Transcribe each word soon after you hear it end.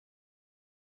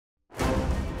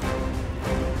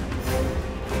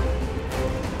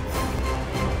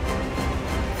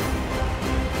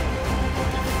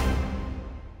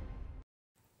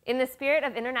In the spirit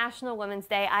of International Women's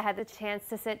Day, I had the chance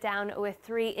to sit down with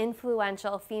three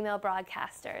influential female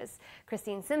broadcasters, Chris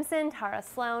Simpson,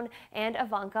 Slone and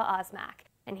Evanka Osmak,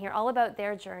 and hear all about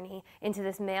their journey into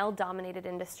this male-dominated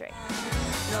industry.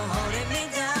 No holding me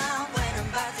down when I'm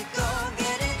about to go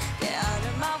get it. Get out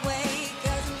of my way,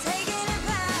 'cause I'm taking it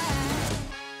back.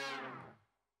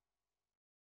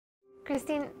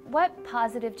 Christine, what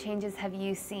positive changes have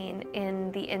you seen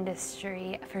in the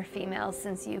industry for females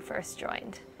since you first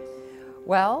joined?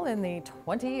 Well, in the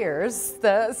 20 years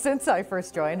since I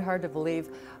first joined, hard to believe,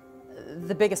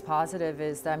 the biggest positive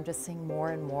is that I'm just seeing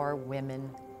more and more women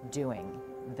doing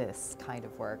this kind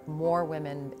of work, more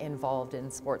women involved in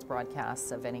sports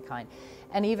broadcasts of any kind.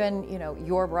 And even,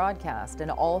 your broadcast, an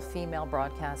all-female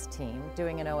broadcast team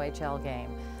doing an OHL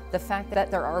game. The fact that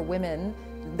there are women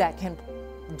that can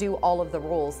do all of the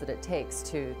roles that it takes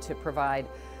to provide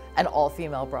an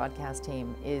all-female broadcast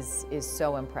team is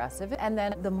so impressive. And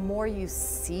then the more you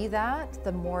see that,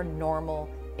 the more normal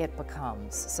it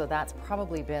becomes. So that's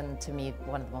probably been, to me,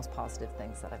 one of the most positive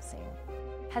things that I've seen.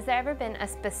 Has there ever been a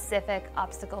specific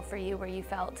obstacle for you where you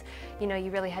felt, you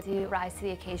really had to rise to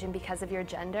the occasion because of your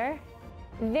gender?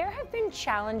 There have been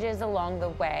challenges along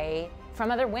the way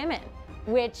from other women,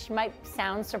 which might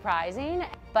sound surprising,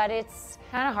 but it's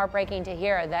kind of heartbreaking to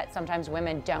hear that sometimes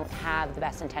women don't have the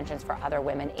best intentions for other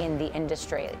women in the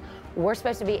industry. We're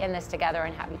supposed to be in this together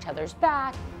and have each other's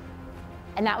back.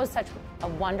 And that was such a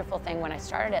wonderful thing when I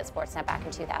started at Sportsnet back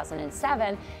in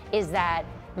 2007, is that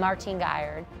Martine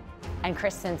Guyard and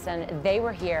Chris Simpson, they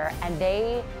were here, and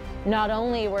they not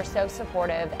only were so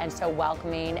supportive and so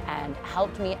welcoming and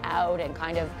helped me out and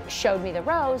kind of showed me the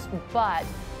ropes, but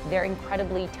they're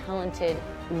incredibly talented,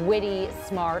 witty,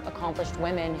 smart, accomplished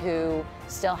women who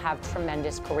still have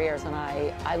tremendous careers, and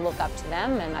I look up to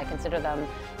them and I consider them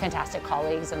fantastic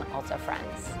colleagues and also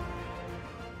friends.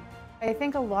 I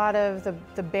think a lot of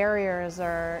the barriers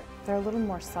they're a little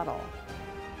more subtle.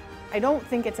 I don't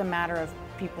think it's a matter of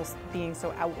people being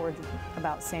so outward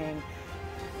about saying,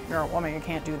 you're a woman, you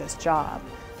can't do this job.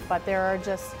 But there are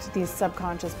just these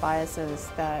subconscious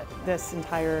biases that this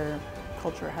entire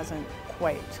culture hasn't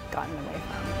quite gotten away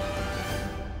from.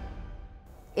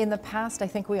 In the past, I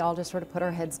think we all just sort of put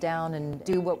our heads down and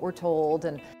do what we're told.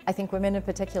 And I think women in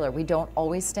particular, we don't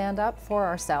always stand up for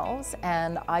ourselves.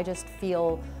 And I just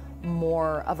feel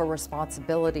more of a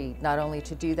responsibility, not only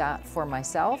to do that for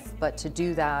myself, but to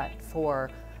do that for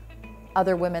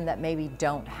other women that maybe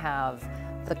don't have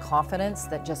the confidence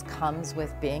that just comes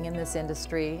with being in this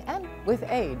industry and with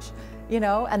age,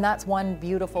 and that's one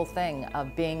beautiful thing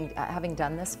of having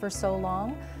done this for so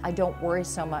long. I don't worry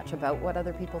so much about what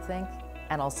other people think,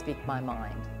 and I'll speak my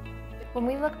mind. When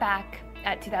we look back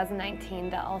at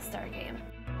 2019, the All-Star Game. In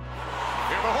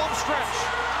the home stretch.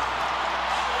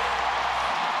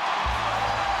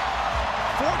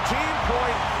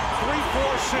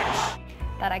 14.346.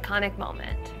 That iconic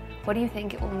moment. What do you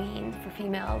think it will mean for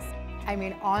females? I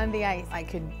mean, on the ice, I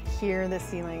could hear the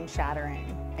ceiling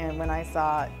shattering. And when I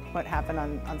saw what happened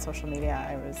on social media,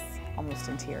 I was almost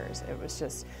in tears. It was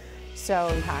just so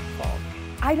impactful.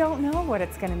 I don't know what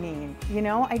it's going to mean.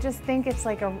 I just think it's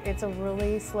a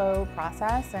really slow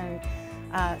process. And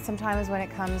sometimes when it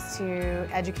comes to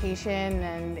education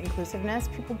and inclusiveness,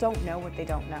 people don't know what they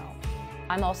don't know.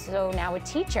 I'm also now a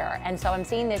teacher, and so I'm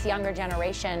seeing this younger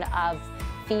generation of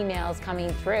females coming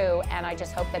through, and I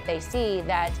just hope that they see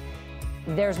that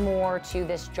there's more to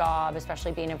this job,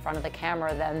 especially being in front of the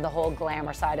camera, than the whole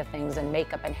glamour side of things and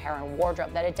makeup and hair and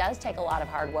wardrobe, that it does take a lot of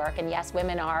hard work. And yes,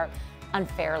 women are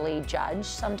unfairly judged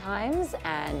sometimes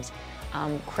and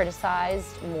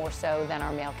criticized more so than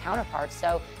our male counterparts.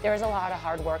 So there's a lot of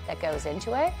hard work that goes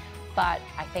into it. But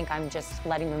I think I'm just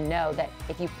letting them know that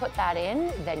if you put that in,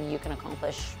 then you can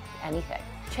accomplish anything.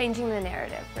 Changing the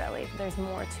narrative, really. There's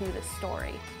more to the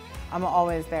story. I'm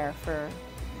always there for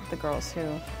the girls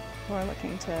who are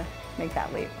looking to make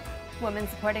that leap. Women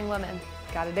supporting women.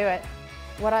 Gotta do it.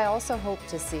 What I also hope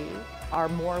to see are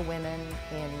more women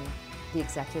in the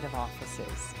executive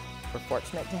offices. We're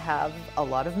fortunate to have a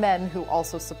lot of men who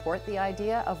also support the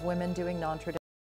idea of women doing non-traditional